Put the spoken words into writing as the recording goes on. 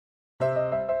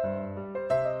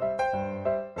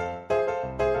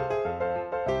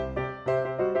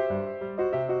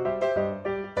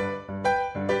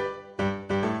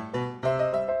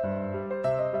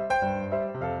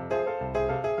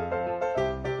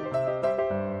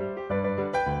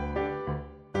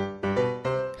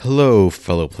Hello,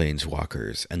 fellow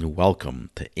planeswalkers, and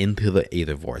welcome to Into the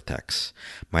Aether Vortex.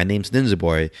 My name's Ninja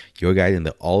Boy, your guide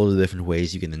into all of the different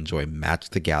ways you can enjoy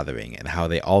Magic the Gathering and how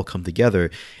they all come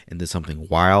together into something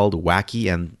wild,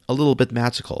 wacky, and a little bit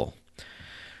magical.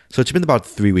 So it's been about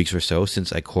 3 weeks or so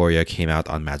since Ikoria came out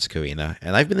on Magic Arena,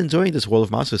 and I've been enjoying this World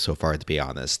of Monsters so far, to be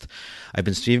honest. I've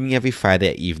been streaming every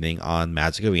Friday evening on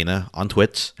Magic Arena on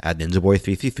Twitch at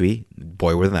NinjaBoy333,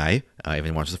 boy with an I, if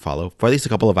anyone wants to follow, for at least a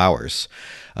couple of hours.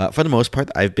 For the most part,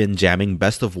 I've been jamming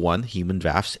best of one human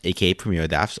drafts, aka premier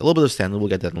drafts. A little bit of standard, we'll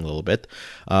get that in a little bit.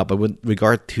 But with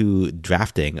regard to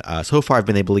drafting, so far I've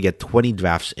been able to get 20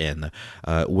 drafts in,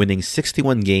 winning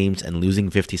 61 games and losing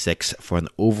 56 for an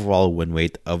overall win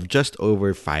rate of just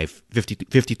over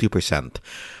 52%.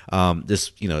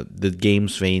 The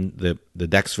games range, the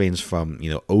decks range from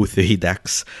 0-3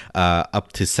 decks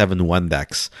up to 7-1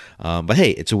 decks. But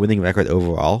hey, it's a winning record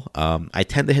overall. I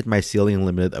tend to hit my ceiling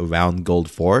limit around gold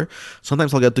 4.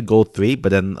 Sometimes I'll get to gold 3, but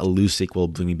then a lose streak will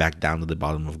bring me back down to the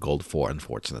bottom of gold 4,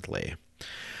 unfortunately.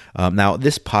 Now,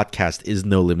 this podcast is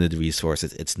no limited resource.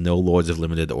 It's no Lords of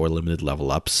Limited or limited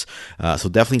level ups. So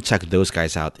definitely check those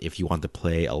guys out if you want to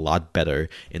play a lot better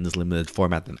in this limited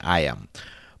format than I am.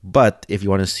 But if you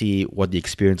want to see what the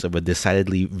experience of a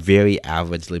decidedly very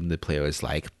average limited player is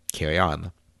like, carry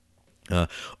on.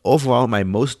 Overall, my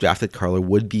most drafted color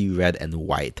would be red and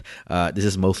white. This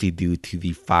is mostly due to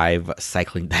the 5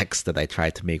 cycling decks that I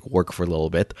tried to make work for a little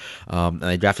bit. And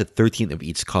I drafted 13 of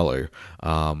each color.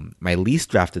 My least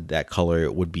drafted deck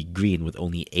color would be green with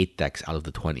only 8 decks out of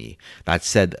the 20. That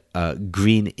said,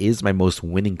 green is my most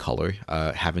winning color,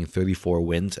 having 34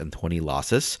 wins and 20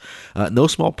 losses. No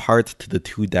small part to the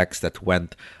 2 decks that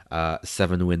went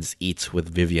 7 wins each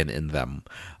with Vivien in them.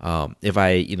 If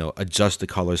I, adjust the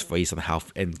colors based on how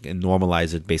and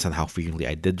normalize it based on how frequently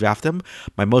I did draft them,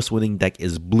 my most winning deck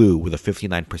is blue with a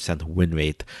 59% win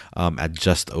rate at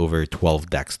just over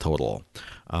 12 decks total.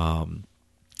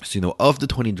 So, of the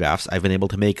 20 drafts, I've been able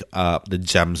to make the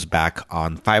gems back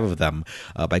on 5 of them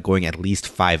by going at least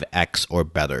 5x or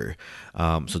better.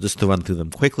 So just to run through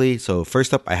them quickly. So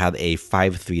first up, I had a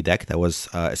 5-3 deck that was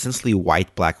essentially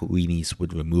white-black weenies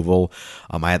with removal.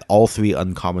 I had all 3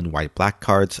 uncommon white-black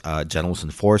cards. General's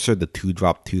Enforcer, the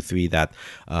 2-drop 2-3 that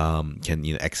can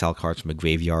exile cards from a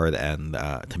graveyard and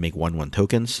to make 1/1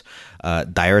 tokens.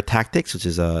 Dire Tactics, which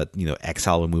is a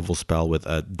exile removal spell with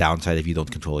a downside if you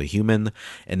don't control a human.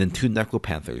 And then 2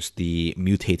 Necropanthers, the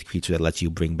mutate creature that lets you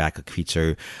bring back a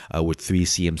creature with 3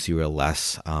 CMC or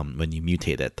less when you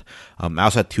mutate it. I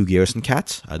also had 2 Garrison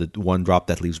Cats, the 1-drop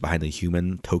that leaves behind a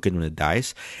human token when it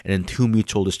dies, and then 2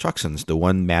 Mutual Destructions, the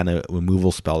 1 mana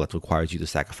removal spell that requires you to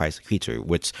sacrifice a creature,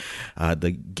 which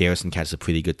the Garrison Cat is a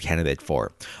pretty good candidate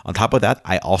for. On top of that,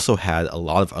 I also had a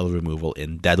lot of other removal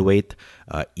in Deadweight,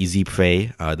 Easy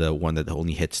Prey, the one that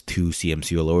only hits 2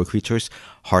 CMC or lower creatures,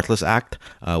 Heartless Act,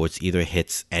 which either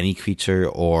hits any creature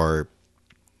or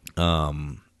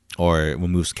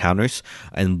removes counters,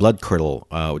 and Blood Curdle,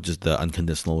 which is the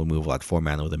unconditional removal at 4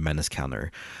 mana with a menace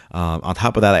counter. On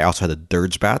top of that, I also had a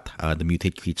Dirgebat, the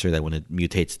mutate creature that when it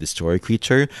mutates, destroy a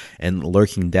creature, and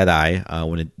Lurking Deadeye,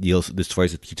 when it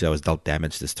destroys a creature that was dealt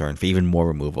damage this turn for even more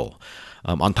removal.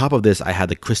 On top of this, I had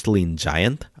the Crystalline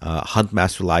Giant,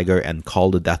 Huntmaster Liger, and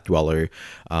Call the Death Dweller,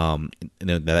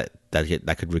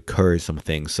 that could recur some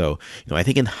things. So, I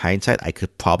think in hindsight, I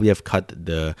could probably have cut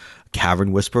the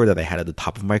Cavern Whisperer that I had at the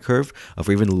top of my curve,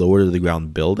 or even lower to the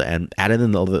ground build, and added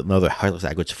another Heartless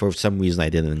Act, which for some reason I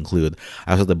didn't include.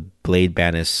 I also had the Blade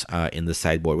Banis in the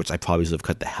sideboard, which I probably should have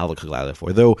cut the Helicoglider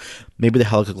for, though maybe the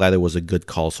Helicoglider was a good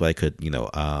call so I could,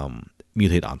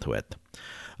 mutate onto it.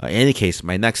 In any case,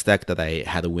 my next deck that I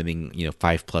had a winning,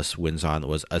 5+ wins on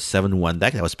was a 7-1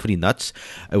 deck that was pretty nuts.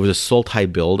 It was a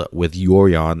Sultai build with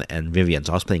Yorion and Vivien.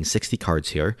 So I was playing 60 cards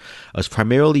here. It was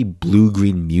primarily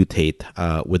blue-green mutate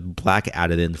with black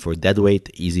added in for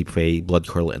Deadweight, Easy Prey, Blood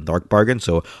Curdle, and Dark Bargain.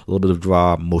 So a little bit of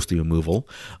draw, mostly removal.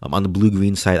 On the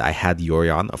blue-green side, I had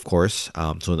Yorion, of course.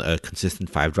 So a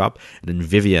consistent 5-drop. And then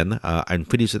Vivien, I'm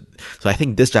pretty sure. So I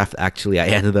think this draft, actually, I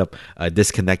ended up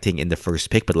disconnecting in the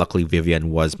first pick, but luckily Vivien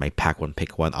was my pack 1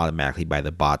 pick 1 automatically by the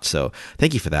bot, so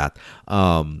thank you for that.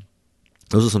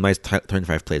 Those are some nice turn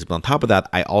 5 plays. But on top of that,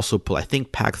 I also pulled, I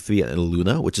think, Pack 3 and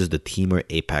Luna, which is the Teamer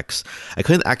Apex. I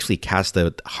couldn't actually cast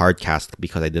the hard cast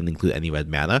because I didn't include any red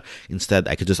mana. Instead,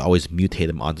 I could just always mutate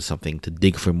him onto something to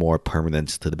dig for more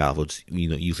permanence to the battlefield, which,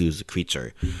 usually use a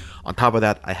creature. On top of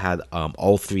that, I had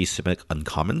all 3 Simic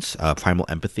uncommons. Primal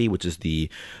Empathy, which is the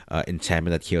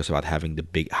enchantment that cares about having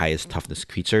the highest toughness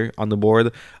creature on the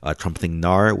board. Trumpeting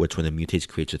Gnar, which when it mutates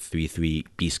creates a 3/3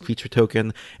 beast creature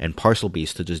token. And Parcel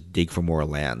Beast to just dig for more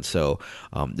 4 land. So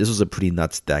this was a pretty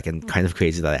nuts deck, and kind of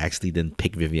crazy that I actually didn't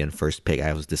pick Vivien first pick.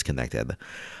 I was disconnected.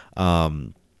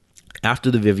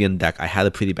 After the Vivien deck, I had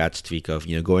a pretty bad streak of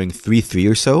going 3-3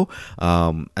 or so,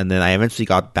 and then I eventually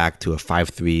got back to a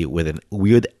 5-3 with a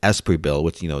weird Esper build,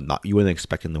 which not you wouldn't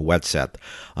expect in the wet set.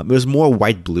 It was more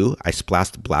white blue. I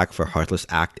splashed black for Heartless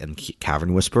Act and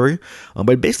Cavern Whisperer, but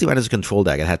it basically ran as a control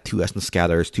deck. It had 2 Essence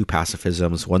Scatters, 2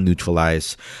 Pacifisms, 1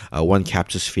 Neutralize, 1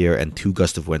 Capture Sphere, and 2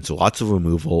 Gust of Wind. So lots of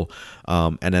removal.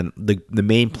 And then the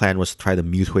main plan was to try to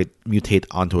mutate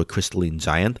onto a Crystalline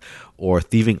Giant or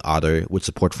Thieving Otter with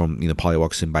support from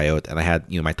Polywalk Symbiote, and I had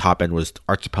my top end was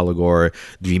Archipelagore,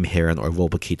 Dream Heron, or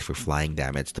Vulpicate for flying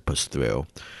damage to push through.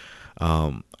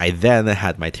 I then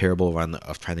had my terrible run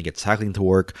of trying to get Cycling to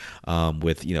work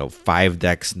with 5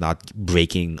 decks not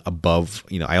breaking above.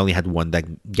 I only had 1 deck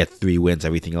get 3 wins.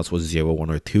 Everything else was 0, 1,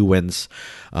 or 2 wins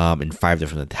in 5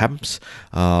 different attempts.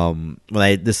 When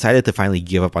I decided to finally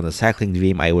give up on the Cycling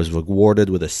Dream, I was rewarded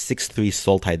with a 6-3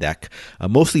 Sultai deck,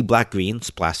 mostly black-green,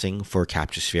 splashing for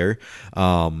Capture Sphere.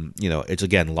 It's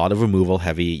again a lot of removal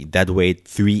heavy, dead weight,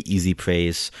 3 easy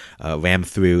praise, ram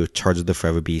through, charge of the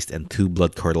Forever Beast, and 2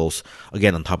 Blood Curdles.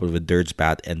 Again, on top of a Dirge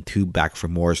Bat and 2 Back for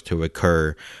Moors to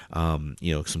recur,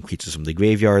 some creatures from the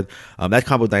graveyard. That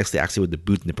combo nicely actually with the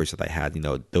Boot Nippers that I had.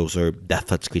 Those are Death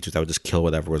Touch creatures that would just kill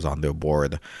whatever was on their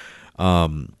board.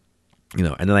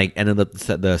 And then I ended up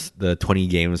the 20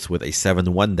 games with a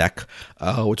 7-1 deck,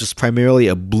 which is primarily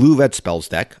a blue-red spells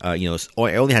deck. I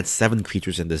only had 7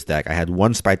 creatures in this deck. I had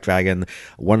 1 Spite Dragon,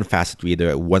 1 Facet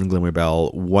Reader, 1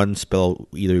 Glimmerbell, 1 Spell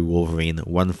Eater Wolverine,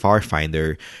 1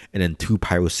 Farfinder, and then 2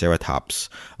 Pyroceratops.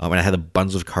 And I had a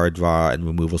bunch of card draw and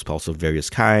removal spells of various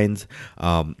kinds.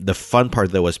 The fun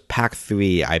part though was pack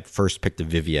 3. I first picked a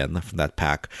Vivien from that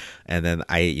pack, and then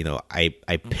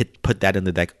I put that in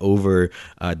the deck over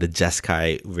the Jeskai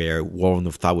rare Warren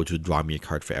of Thought, which would draw me a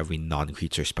card for every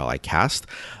non-creature spell I cast.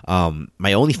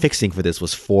 My only fixing for this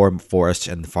was 4 Forest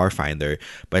and Farfinder,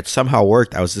 but it somehow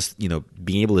worked. I was just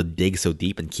being able to dig so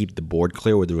deep and keep the board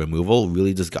clear with the removal.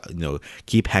 Really just got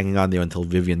keep hanging on there until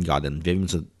Vivien got in.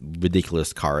 Vivien's a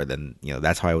ridiculous card, and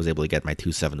that's how I was able to get my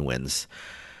 2-7 wins.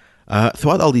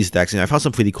 Throughout all these decks, I found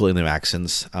some pretty cool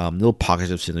interactions, little pockets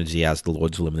of synergy, as the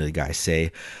Lords of Limited guys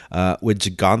say. With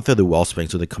Jegantha the Wellspring,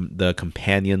 so the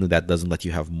companion that doesn't let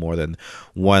you have more than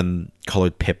 1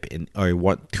 colored pip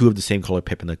or 2 of the same color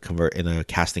pip in a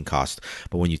casting cost.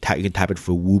 But when you can tap it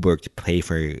for Wooburg to pay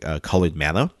for colored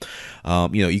mana.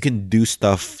 You can do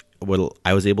stuff. Well,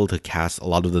 I was able to cast a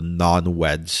lot of the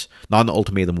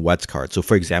non-ultimatum Wedge cards. So,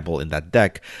 for example, in that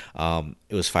deck,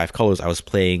 it was 5 colors. I was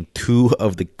playing 2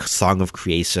 of the Song of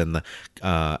Creation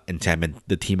enchantment,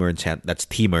 the Temur enchant. That's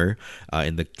Temur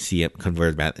in the CM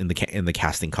converted man in the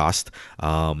casting cost.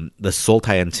 The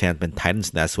Sultai enchantment,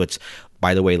 Titan's Nest, which,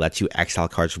 by the way, lets you exile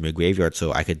cards from your graveyard,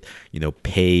 so I could,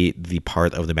 pay the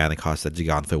part of the mana cost that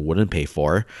Jegantha wouldn't pay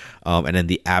for. And then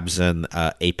the Abzan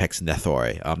Apex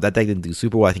Nethoi. That deck didn't do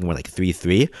super well. I think it went like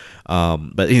 3-3.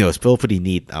 But it's still pretty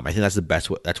neat. I think that's the best.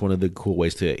 That's one of the cool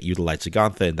ways to utilize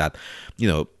Jegantha, in that,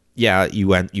 you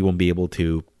won't be able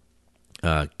to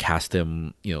cast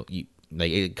him.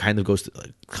 It kind of goes to,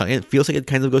 it feels like it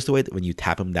kind of goes to it when you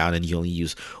tap him down and you only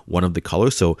use 1 of the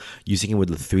colors. So using him with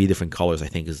the 3 different colors, I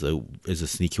think, is a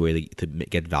sneaky way to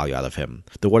get value out of him.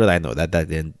 Though what did I know? That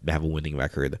didn't have a winning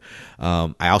record.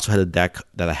 I also had a deck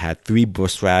that I had 3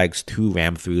 Bustrags, 2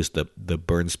 Ram Throughs, the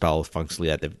burn spell functionally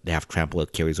that they have trample,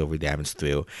 it carries over damage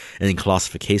through, and then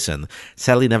Colossification.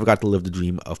 Sadly, never got to live the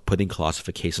dream of putting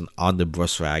Colossification on the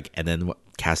Bustrag and then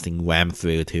casting Ram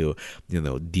Through to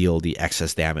deal the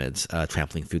excess damage,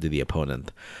 trampling through to the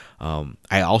opponent.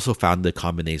 I also found the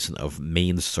combination of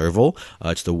main Serval.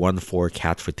 It's the 1/4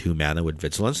 cat for 2 mana with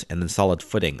Vigilance, and then Solid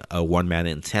Footing, a 1 mana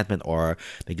enchantment aura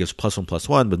that gives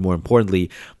 +1/+1, but more importantly,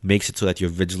 makes it so that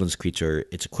your Vigilance creature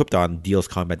it's equipped on deals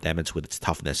combat damage with its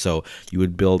toughness. So you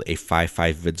would build a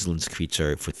 5/5 Vigilance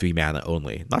creature for 3 mana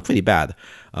only. Not pretty bad.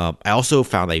 I also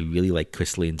found I really like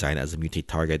Crystalline Giant as a mutate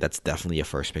target. That's definitely a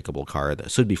first pickable card.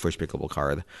 It should be first pickable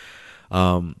card.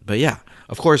 But yeah,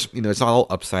 of course, it's not all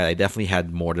upside. I definitely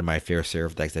had more than my fair share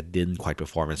of decks that didn't quite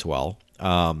perform as well.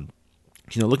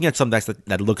 Looking at some decks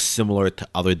that look similar to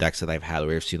other decks that I've had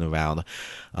or I've seen around,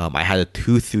 I had a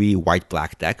 2-3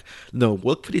 white-black deck. No,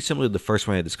 looked pretty similar to the first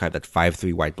one I described, that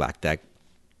 5-3 white-black deck.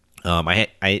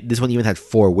 This one even had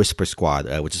 4 Whisper Squad,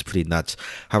 which is pretty nuts.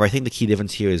 However, I think the key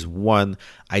difference here is, 1,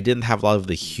 I didn't have a lot of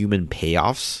the human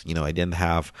payoffs. I didn't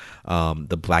have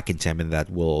the black enchantment that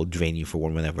will drain you for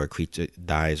 1 whenever a creature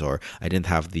dies, or I didn't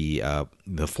have the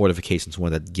the fortifications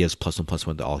one that gives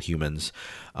 +1/+1 to all humans.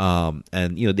 And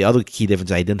the other key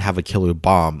difference, I didn't have a killer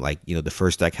bomb like the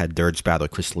first deck had Dirge Battle,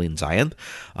 Crystalline Giant.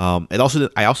 I also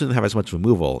didn't have as much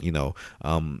removal.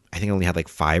 I think I only had like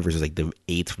 5 versus like the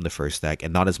 8 from the first deck,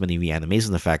 and not as many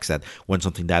reanimation effects that when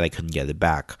something died I couldn't get it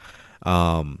back.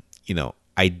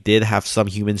 I did have some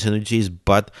human synergies,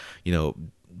 but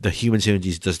the human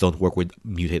synergies just don't work with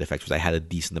mutate effects, which I had a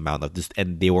decent amount of this,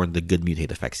 and they weren't the good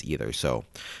mutate effects either. So,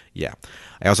 yeah.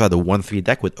 I also had the 1/3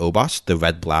 deck with Obos, the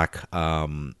red-black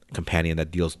companion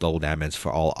that deals double damage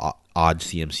for all odd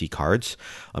CMC cards.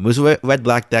 It was a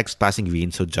red-black deck, splashing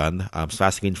green, so Jund.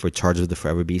 Splashing green for Charge of the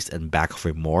Forever Beast and back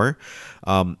for more.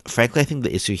 Frankly, I think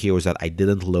the issue here was that I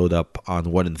didn't load up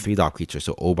on 1 and 3 dot creatures,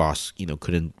 so Obos,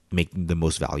 couldn't make the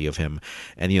most value of him.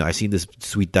 And, I've seen this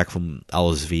sweet deck from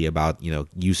LSV about,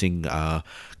 using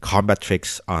combat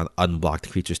tricks on unblocked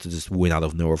creatures to just win out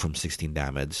of nowhere from 16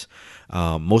 damage.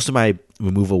 Most of my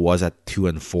removal was at 2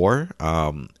 and 4,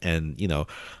 and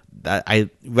that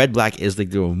red black is like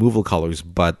the removal colors,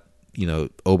 but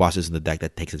Obos is in the deck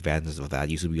that takes advantage of that,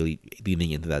 usually really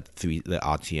leaning into the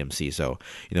odd CMC. So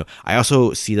I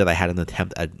also see that I had an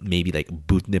attempt at maybe like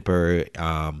Boot Nipper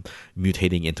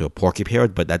mutating into a Porky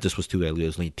Parrot, but that just was too late. There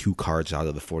was only 2 cards out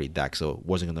of the 40 deck, so it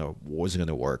wasn't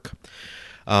gonna work.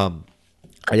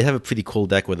 I did have a pretty cool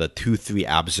deck with a 2/3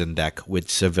 Abzan deck with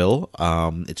Seville.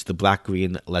 It's the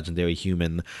black-green legendary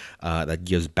human that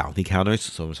gives bounty counters.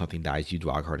 So when something dies, you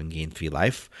draw a card and gain 3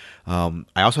 life. I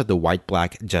also had the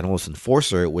white-black Generalist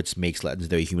Enforcer, which makes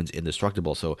legendary humans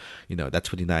indestructible. So, that's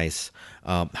pretty nice.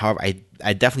 However,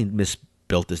 I definitely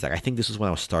built this deck. I think this is when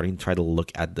I was starting to try to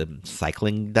look at the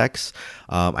cycling decks.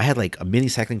 I had like a mini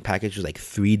cycling package with like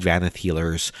 3 Drannith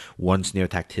Healers, 1 Snare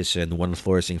Tactician, 1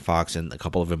 Flourishing Fox, and a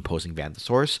couple of Imposing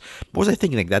Vantasaurs. What was I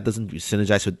thinking? Like, that doesn't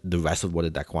synergize with the rest of what the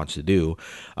deck wants to do.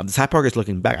 The sad part is,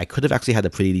 looking back, I could have actually had a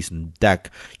pretty decent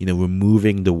deck,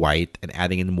 removing the white and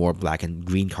adding in more black and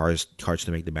green cards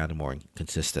to make the mana more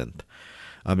consistent.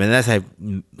 And as I've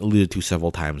alluded to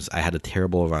several times, I had a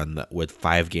terrible run with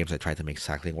 5 games I tried to make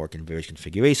cycling work in various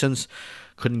configurations.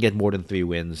 Couldn't get more than 3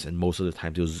 wins, and most of the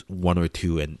times it was 1 or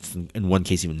 2, and in one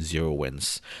case even 0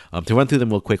 wins. To run through them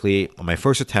real quickly, on my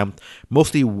first attempt,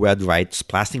 mostly red rights,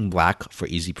 blasting black for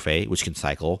easy prey, which can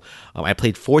cycle. I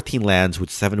played 14 lands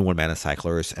with 7 1-mana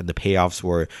cyclers, and the payoffs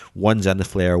were 1 Zenith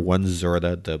Flare, 1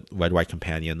 Zerda, the red-white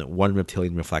companion, 1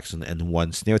 Reptilian Reflection, and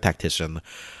 1 Snare Tactician.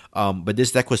 But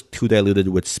this deck was too diluted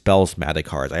with spells mana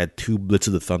cards. I had 2 Blitz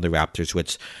of the Thunder Raptors,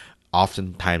 which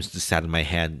oftentimes just sat in my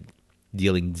hand,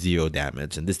 dealing 0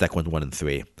 damage. And this deck went 1 and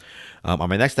 3. On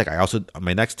my next deck, on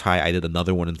my next tie, I did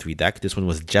another 1 and 3 deck. This one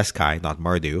was Jeskai, not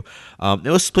Mardu. It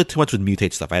was split too much with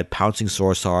mutate stuff. I had Pouncing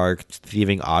Sorsark,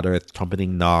 Thieving Otter,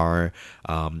 Trumpeting Gnar,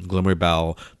 Glimmer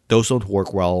Bell. Those don't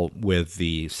work well with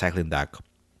the cycling deck.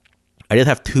 I did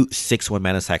have 2 6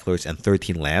 1-mana cyclers and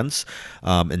 13 lands,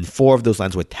 and 4 of those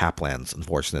lands were tap lands,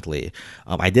 unfortunately.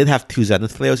 I did have 2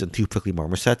 Zenith Flares and 2 Prickly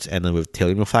Marmosets, and then with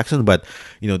Tailing Reflection, but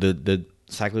the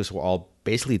cyclers were all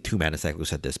basically 2-mana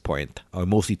cyclers at this point, or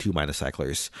mostly 2-mana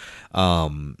cyclers,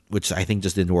 which I think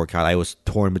just didn't work out. I was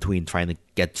torn between trying to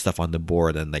get stuff on the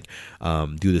board and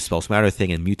do the Spell Smatter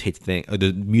thing and mutate thing, or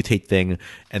the mutate thing,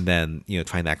 and then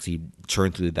trying to actually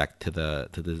churn through the deck to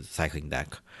the cycling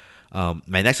deck.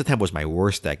 My next attempt was my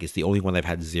worst deck. It's the only one I've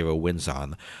had 0 wins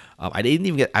on.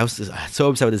 I was so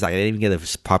upset with this deck. I didn't even get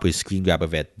a proper screen grab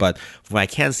of it. But from what I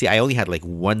can see, I only had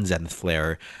 1 Zenith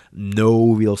Flare,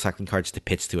 no real cycling cards to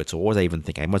pitch to it. So what was I even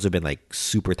thinking? I must have been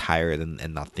super tired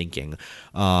and not thinking.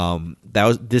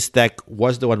 This deck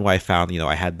was the one where I found,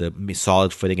 I had the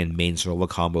solid footing and main solo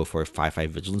combo for a 5/5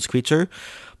 Vigilance creature.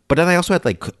 But then I also had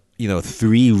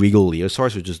 3 Regal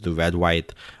Leosaurs, which is the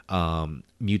red-white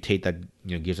mutate that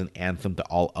gives an anthem to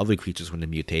all other creatures when it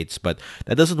mutates, but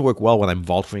that doesn't work well when I'm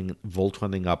Volt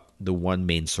Running up the 1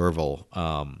 main Serval.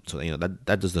 So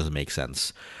that just doesn't make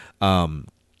sense.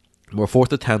 My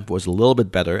fourth attempt was a little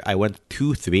bit better. I went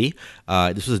 2/3.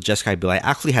 This was a Jeskai build. I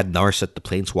actually had Narset the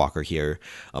Planeswalker here.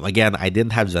 Again, I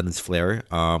didn't have Zenith's Flare,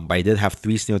 but I did have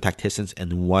 3 Sneo Tacticians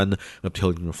and 1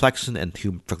 Reptilian Reflection and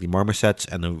 2 Prickly Marmosets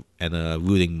and a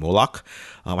Rooting Moloch.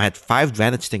 I had 5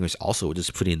 Drannith Stingers also, which is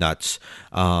pretty nuts.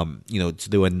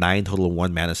 There were 9 total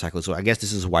 1-mana cycles. So I guess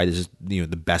this is why this is the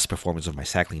best performance of my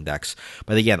cycling decks.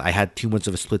 But again, I had too much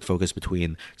of a split focus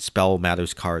between Spell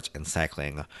Matters cards and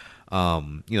cycling.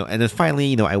 And then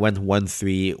finally, I went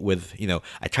 1/3 with,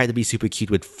 I tried to be super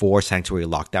cute with 4 Sanctuary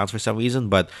Lockdowns for some reason,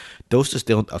 but those just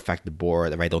don't affect the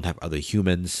board if I don't have other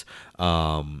humans.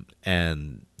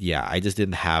 And, yeah, I just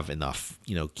didn't have enough,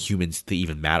 humans to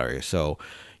even matter. So,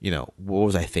 what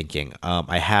was I thinking?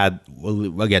 I had,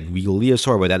 well, again, Regal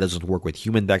Leosaur, but that doesn't work with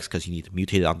human decks because you need to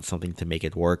mutate it onto something to make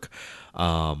it work.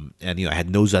 And, I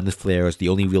had no Zenith Flares. The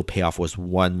only real payoff was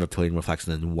one Reptilian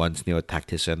Reflection and one Sneo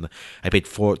Tactician. I paid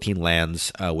 14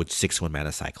 lands with 6-1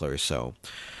 mana cyclers. So,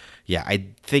 yeah, I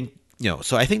think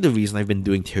so I think the reason I've been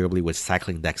doing terribly with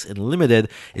cycling decks in limited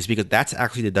is because that's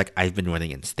actually the deck I've been running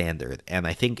in standard. And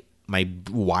I think my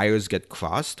wires get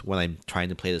crossed when I'm trying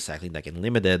to play the cycling deck in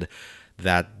limited,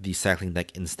 that the cycling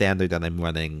deck in standard that I'm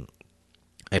running,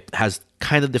 it has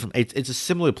kind of different, it's a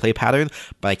similar play pattern,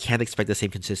 but I can't expect the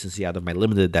same consistency out of my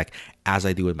limited deck as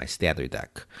I do in my standard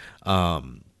deck.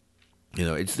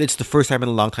 It's the first time in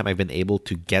a long time I've been able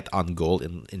to get on gold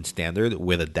in standard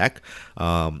with a deck.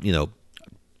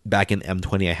 Back in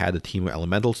M20, I had a Temur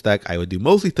Elementals deck. I would do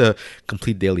mostly to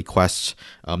complete daily quests.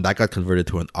 That got converted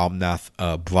to an Omnath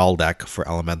Brawl deck for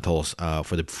Elementals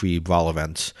for the free Brawl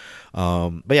events.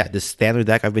 But yeah, this standard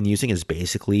deck I've been using is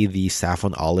basically the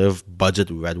Saffron Olive budget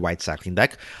red-white cycling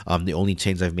deck. The only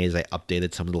change I've made is I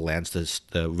updated some of the lands to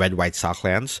the red-white sock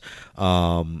lands.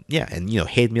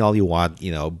 Hate me all you want,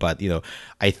 but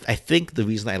I think the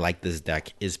reason I like this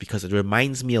deck is because it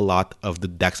reminds me a lot of the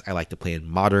decks I like to play in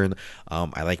Modern.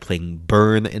 I like playing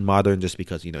Burn in Modern just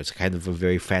because, it's kind of a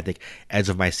very frantic edge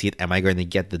of my seat. Am I going to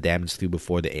get the damage through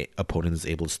before the opponent is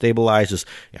able to stabilize? Just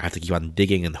I have to keep on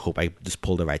digging and hope I just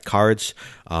pull the right cards.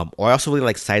 Or I also really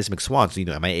like Seismic Swans.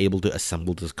 Am I able to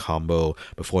assemble this combo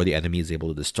before the enemy is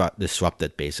able to disrupt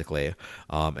it, basically?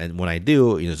 And when I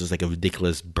do, it's just like a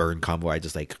ridiculous Burn combo. I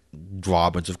just like draw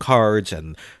a bunch of cards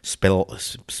and spell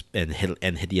and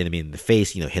hit the enemy in the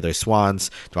face. Hit their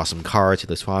swans, draw some cards, hit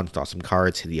their swans, draw some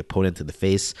cards, hit the opponent in the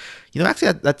face.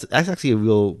 Actually, that's actually a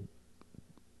real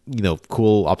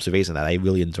cool observation that I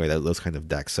really enjoy those kind of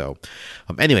decks. So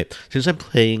anyway, since I'm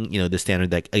playing the standard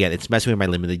deck again, it's messing with my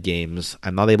limited games.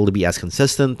 I'm not able to be as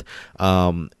consistent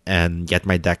and get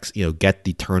my decks get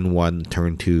the turn 1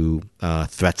 turn 2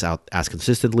 threats out as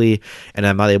consistently, and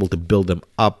I'm not able to build them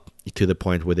up to the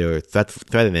point where they're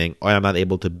threatening, or I'm not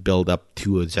able to build up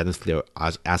to a Zenith Flare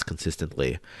as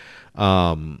consistently.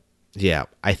 Yeah,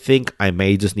 I think I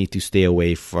may just need to stay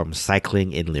away from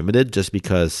cycling in limited just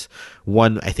because,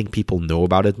 one, I think people know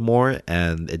about it more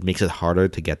and it makes it harder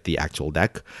to get the actual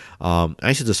deck.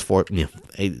 I should just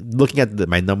looking at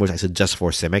my numbers, I should just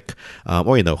for Simic,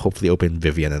 or hopefully open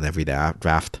Vivian in every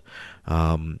draft.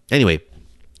 Anyway,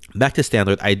 back to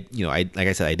standard, I like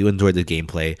I said, I do enjoy the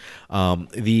gameplay.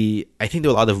 I think there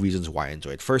are a lot of reasons why I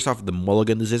enjoy it. First off, the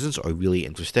mulligan decisions are really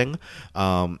interesting.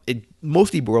 It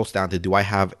mostly boils down to, do I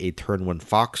have a turn 1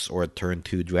 Fox or a turn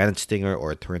 2 Draenei Stinger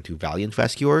or a turn 2 Valiant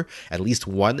Rescuer? At least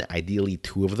one, ideally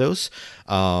 2 of those.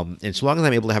 And so long as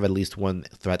I'm able to have at least 1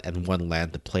 threat and 1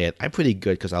 land to play it, I'm pretty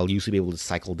good because I'll usually be able to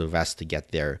cycle the rest to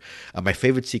get there. My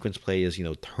favorite sequence play is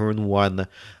turn 1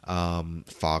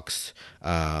 Fox,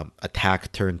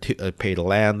 attack turn 2, pay to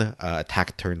land,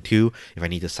 attack turn 2. If I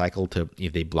need to cycle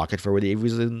if they block it for whatever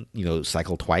reason,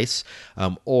 cycle twice,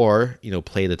 or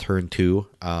play the turn 2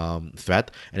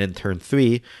 threat, and then turn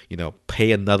 3,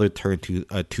 pay another turn 2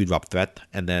 2-drop threat,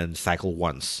 and then cycle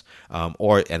once,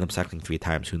 or end up cycling 3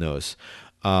 times. Who knows?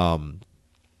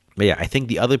 But yeah, I think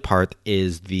the other part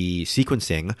is the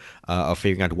sequencing of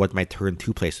figuring out what my turn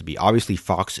 2 place would be. Obviously,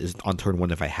 Fox is on turn 1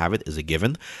 if I have it, is a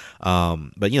given.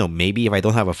 But maybe if I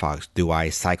don't have a Fox, do I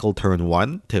cycle turn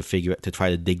 1 to try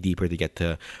to dig deeper to get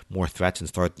to more threats and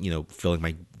start filling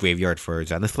my graveyard for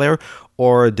Zenith Flare,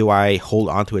 or do I hold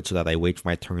on to it so that I wait for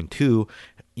my turn 2?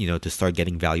 To start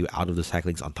getting value out of the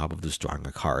cyclings on top of just drawing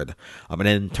a card. And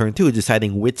then turn 2 is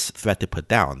deciding which threat to put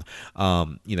down.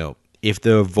 If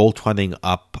they're Volt running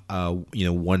up,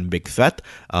 one big threat,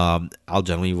 I'll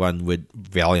generally run with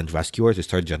Valiant Rescuer to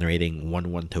start generating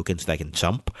 1/1 tokens that I can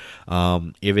jump.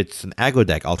 If it's an aggro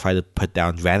deck, I'll try to put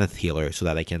down Drannith Healer so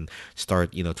that I can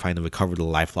start, trying to recover the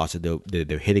life loss that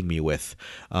they're hitting me with.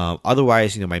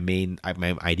 Otherwise,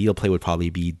 my ideal play would probably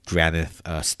be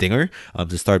Drannith Stinger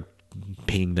to start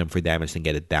paying them for damage and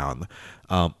get it down.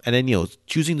 And then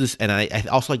choosing this, and I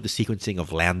also like the sequencing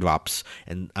of land drops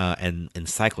and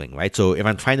cycling, right? So if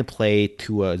I'm trying to play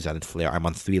to a Zenith Flare, I'm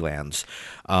on 3 lands.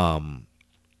 Then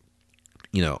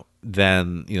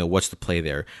what's the play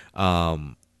there?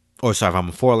 Or sorry, if I'm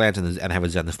on 4 lands and I have a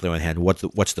Zenith Flare in hand,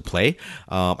 what's the play?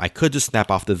 I could just snap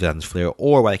off the Zenith Flare,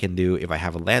 or what I can do if I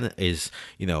have a land is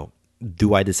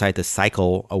do I decide to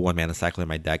cycle a 1-mana cycle in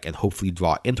my deck and hopefully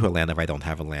draw into a land if I don't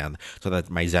have a land, so that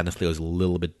my Zenith Flare is a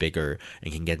little bit bigger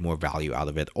and can get more value out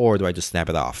of it? Or do I just snap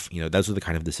it off? Those are the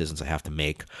kind of decisions I have to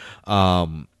make.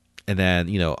 And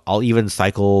then, I'll even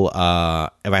cycle, if I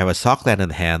have a sock land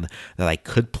in hand that I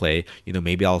could play,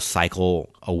 maybe I'll cycle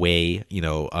away,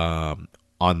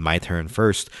 on my turn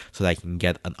first so that I can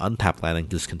get an untapped land and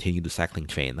just continue the cycling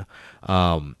chain.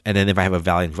 And then if I have a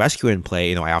Valiant Rescuer in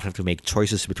play, I often have to make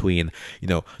choices between,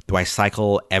 do I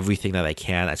cycle everything that I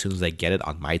can as soon as I get it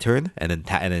on my turn and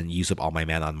then use up all my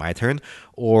mana on my turn,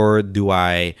 or do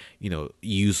I,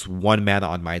 use one mana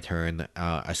on my turn,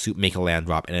 make a land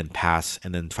drop and then pass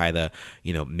and then try to,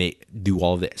 do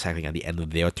all of the cycling at the end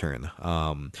of their turn.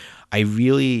 I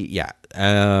really, yeah.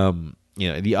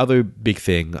 The other big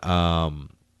thing,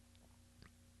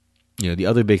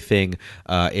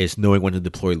 is knowing when to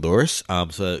deploy lures.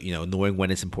 So knowing when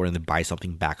it's important to buy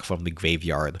something back from the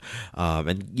graveyard.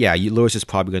 And yeah, lures is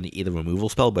probably going to eat a removal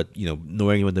spell, but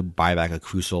knowing when to buy back a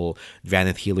crucial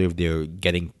Vanith Healer if they're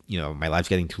getting, my life's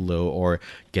getting too low, or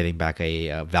getting back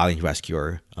a Valiant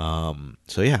Rescuer.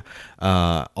 So yeah,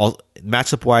 all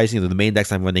matchup wise, the main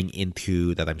decks I'm running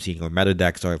into that I'm seeing on meta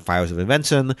decks are Fires of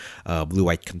Invention, Blue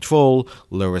White Control,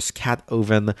 Lurrus Cat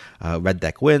Oven, Red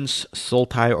Deck Wins,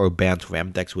 Sultai or Bant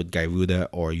Ramp decks with Gyruda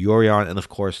or Yorion, and of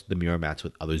course the mirror match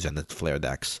with other Zenith Flare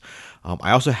decks.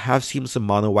 I also have seen some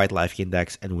mono white life gain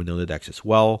decks and Winona decks as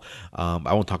well.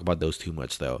 I won't talk about those too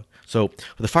much though. So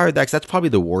for the fire decks, that's probably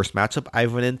the worst matchup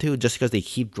I've run into, just because they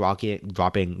keep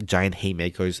dropping giant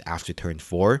haymakers after turn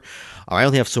 4. I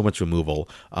only have so much removal.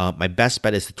 My best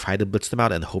bet is to try to blitz them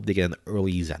out and hope they get an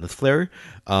early Zenith Flare.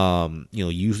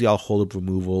 Usually I'll hold up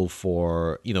removal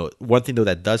for, one thing though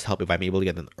that does help if I'm able to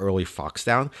get an early Fox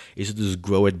down is to just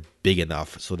grow it big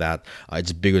enough so that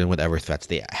it's bigger than whatever threats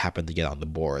they happen to get on the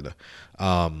board.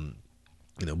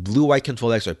 Blue-white control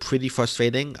decks are pretty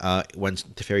frustrating when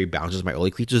Teferi bounces my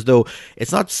early creatures, though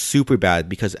it's not super bad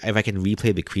because if I can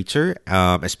replay the creature,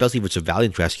 especially if it's a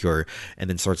Valiant Rescuer,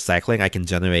 and then start cycling, I can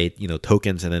generate,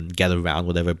 tokens and then get around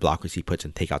whatever blockers he puts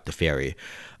and take out Teferi.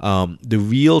 The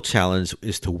real challenge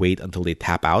is to wait until they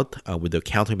tap out with the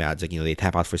counter magic. They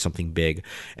tap out for something big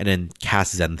and then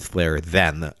cast Zenith Flare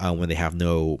then when they have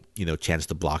no, chance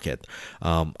to block it.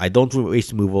 I don't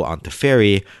waste removal on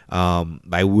Teferi.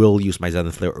 I will use my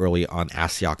Zenith Flare early on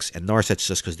Asiox and Narset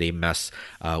just because they mess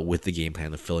with the game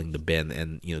plan of filling the bin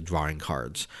and drawing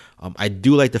cards. I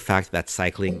do like the fact that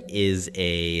cycling is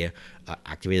a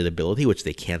activated ability which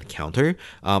they can't counter.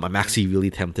 I'm actually really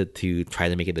tempted to try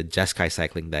to make it a Jeskai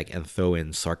cycling deck and throw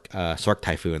in Sark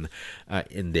Typhoon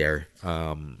in there.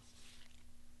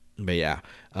 But yeah.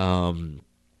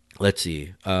 Let's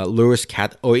see. Lurrus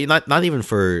Cat, or not even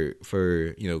for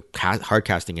hard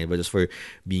casting it, but just for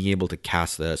being able to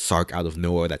cast a Sark out of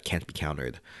nowhere that can't be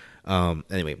countered.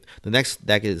 Anyway, the next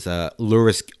deck is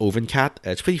Lurrus Oven Cat.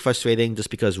 It's pretty frustrating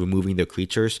just because removing their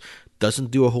creatures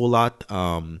doesn't do a whole lot.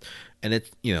 And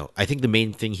it's, I think the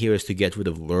main thing here is to get rid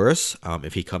of Lurrus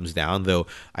if he comes down. Though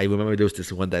I remember there was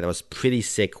this one that was pretty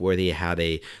sick where they had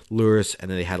a Lurrus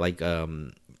and then they had like I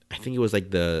think it was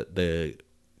like the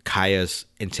Kaya's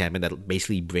enchantment that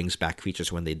basically brings back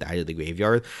creatures when they die to the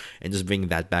graveyard, and just bring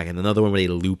that back. And another one where they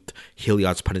looped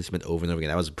Heliod's Punishment over and over again.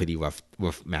 That was a pretty rough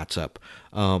matchup.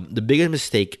 The biggest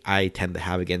mistake I tend to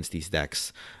have against these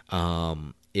decks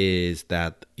is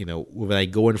that, when I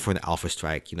go in for an Alpha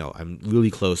Strike, I'm really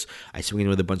close. I swing in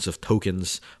with a bunch of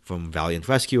tokens from Valiant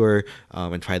Rescuer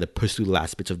and try to push through the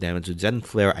last bits of damage with Zenith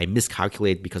Flare. I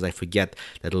miscalculate because I forget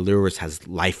that Lurrus has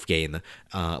life gain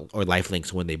or life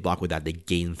links. When they block with that, they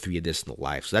gain 3 additional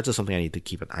life. So that's just something I need to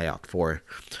keep an eye out for.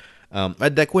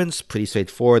 Red Deck Wins, pretty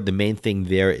straightforward. The main thing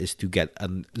there is to get a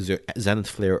Zenith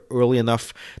Flare early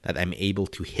enough that I'm able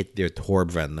to hit their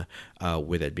Torbran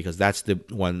with it, because that's the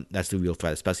real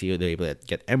threat, especially if they're able to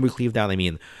get Embercleave down. I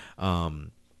mean,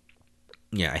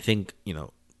 I think,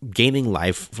 gaining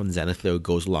life from Zenith Flare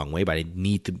goes a long way, but I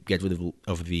need to get rid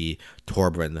of the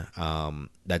Torbran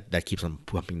that keeps on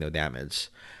pumping their damage.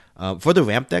 For the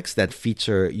ramp decks that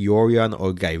feature Yorion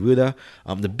or Gyruda,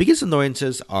 the biggest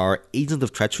annoyances are Agent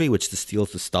of Treachery, which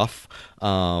steals the stuff,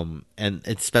 and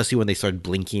especially when they start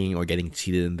blinking or getting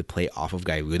cheated into play off of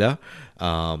Gyruda,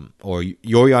 or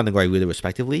Yorion and Gyruda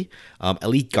respectively.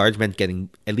 Elite Guardsmaids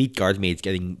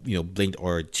getting blinked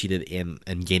or cheated in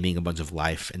and gaining a bunch of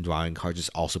life and drawing cards is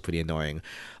also pretty annoying.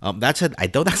 That said, I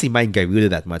don't actually mind Gyruda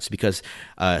that much because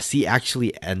C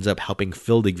actually ends up helping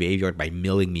fill the graveyard by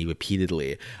milling me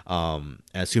repeatedly.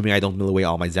 Assuming I don't mill away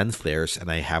all my Zen Flares and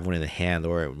I have one in the hand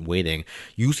or I'm waiting,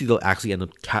 usually they'll actually end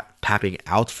up tapping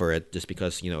out for it just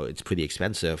because it's pretty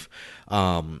expensive.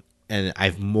 And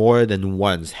I've more than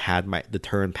once had the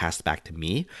turn passed back to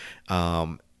me,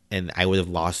 and I would have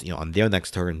lost on their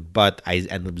next turn, but I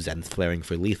ended up Zen Flaring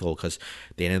for lethal because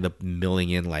they ended up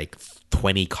milling in like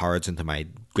 20 cards into my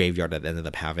graveyard that ended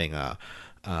up having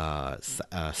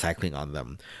cycling on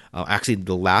them. Actually,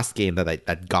 the last game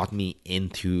that got me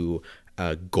into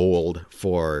gold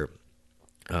for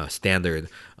standard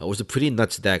was a pretty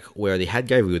nuts deck where they had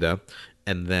Gyruda,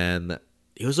 and then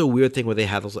it was a weird thing where they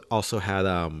had also had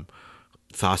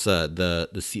Thassa,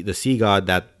 the sea god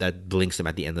that blinks them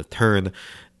at the end of turn,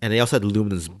 and they also had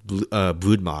Luminous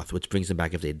Broodmoth, which brings them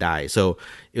back if they die. So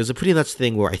it was a pretty nuts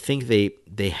thing where I think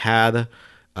they had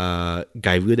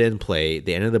Gyruda in play.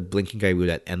 They ended up blinking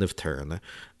Gyruda at end of turn.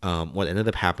 What ended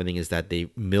up happening is that they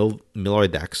mill our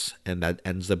decks, and that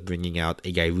ends up bringing out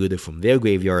a Gyruda from their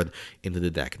graveyard into the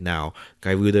deck. Now, two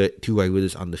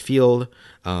Gyrudas on the field.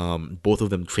 Both of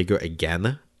them trigger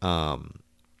again. One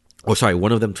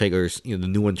of them triggers. The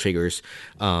new one triggers.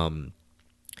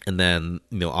 And then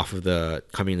off of the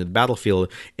coming into the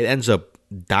battlefield, it ends up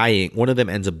dying. One of them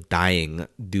ends up dying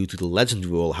due to the legend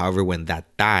rule. However, when that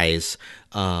dies,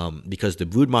 because the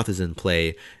Broodmoth is in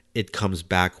play, it comes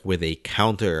back with a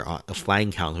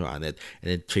flying counter on it,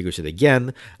 and it triggers it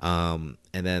again. And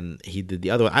then he did the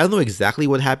other one. I don't know exactly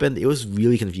what happened. It was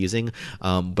really confusing.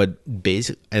 But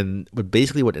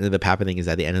basically what ended up happening is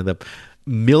that they ended up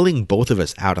milling both of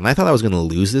us out, and I thought I was going to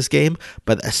lose this game,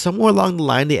 but somewhere along the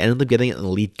line they ended up getting an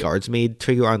Elite Guardsmaid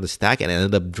trigger on the stack and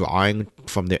ended up drawing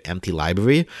from their empty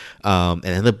library, and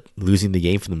ended up losing the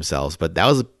game for themselves. But that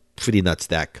was a pretty nuts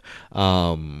deck.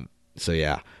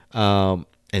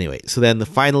 Anyway, so then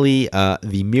finally,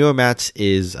 the mirror match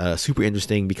is super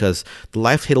interesting because the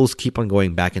life hittles keep on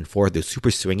going back and forth. They're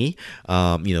super swingy.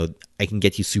 I can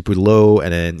get you super low,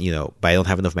 and then, but I don't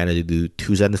have enough mana to do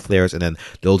 2 Zenith Flares, and then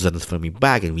they'll Zenith Flare me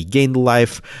back and regain the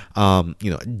life.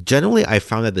 Generally, I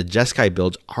found that the Jeskai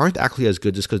builds aren't actually as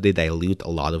good just because they dilute a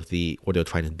lot of what they're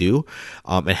trying to do.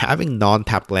 And having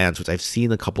non-tapped lands, which I've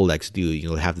seen a couple decks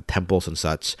do, have the temples and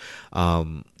such,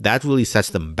 that really sets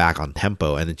them back on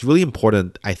tempo. And it's really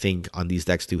important, I think, on these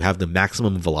decks to have the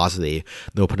maximum velocity,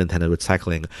 no pun intended with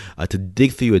cycling, to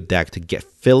dig through a deck to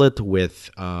fill it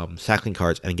with cycling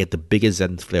cards and get the biggest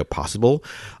Zenith Flare possible.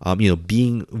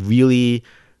 Being really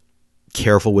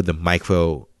careful with the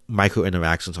micro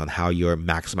interactions on how you're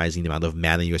maximizing the amount of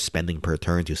mana you're spending per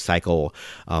turn to cycle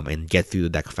and get through the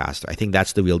deck faster. I think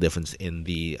that's the real difference in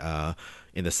the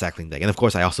cycling deck. And of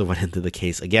course, I also went into the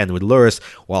case again with Lurrus,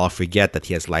 while I'll forget that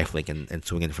he has lifelink and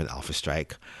swing in for an Alpha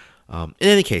Strike. In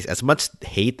any case, as much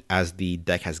hate as the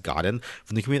deck has gotten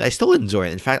from the community, I still enjoy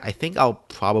it. In fact, I think I'll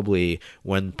probably,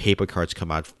 when paper cards come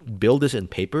out, build this in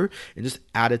paper and just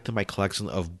add it to my collection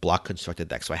of block constructed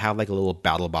decks. So I have like a little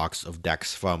battle box of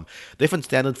decks from different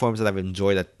standard forms that I've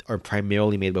enjoyed that are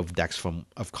primarily made of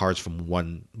cards from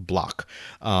one block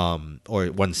or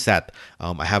one set.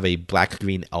 I have a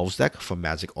black-green Elves deck from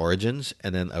Magic Origins,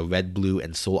 and then a red, blue,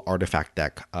 and Soul Artifact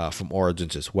deck from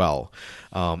Origins as well.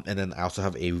 And then I also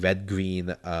have a red-green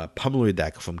Pummeler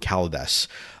deck from Kaladesh,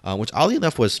 which oddly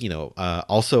enough was,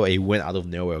 also a win out of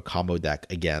nowhere combo deck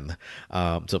again.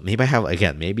 So maybe I have,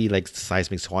 again, like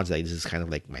Seismic Swans deck, this is kind of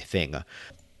like my thing.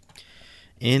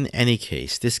 In any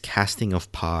case, this casting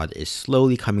of Pod is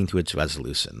slowly coming to its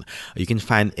resolution. You can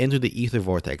find Into the Ether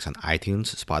Vortex on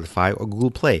iTunes, Spotify, or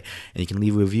Google Play, and you can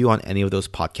leave a review on any of those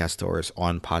podcast stores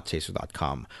on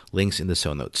podchaser.com. Links in the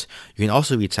show notes. You can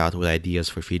also reach out with ideas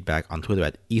for feedback on Twitter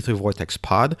at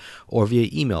EtherVortexPod or via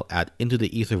email at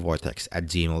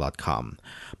intotheethervortex@gmail.com.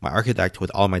 My architect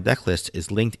with all my deck lists is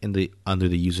linked under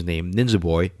the username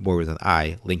NinjaBoy, boy with an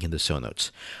I, link in the show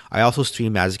notes. I also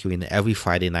stream Magic Arena every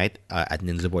Friday night at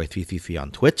NinjaBoy333 on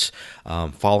Twitch.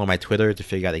 Follow my Twitter to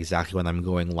figure out exactly when I'm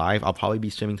going live. I'll probably be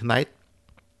streaming tonight.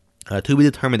 To be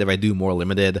determined if I do more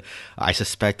limited. I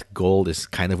suspect gold is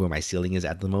kind of where my ceiling is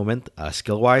at the moment,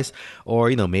 skill-wise. Or,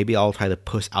 maybe I'll try to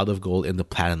push out of gold into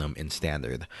platinum in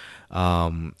standard.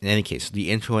 In any case,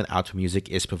 the intro and outro music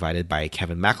is provided by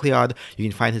Kevin MacLeod. You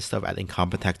can find his stuff at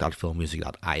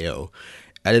incompetech.filmmusic.io.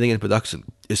 Editing and production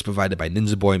is provided by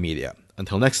Ninja Boy Media.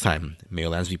 Until next time, may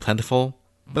your lands be plentiful,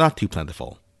 but not too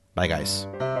plentiful. Bye, guys.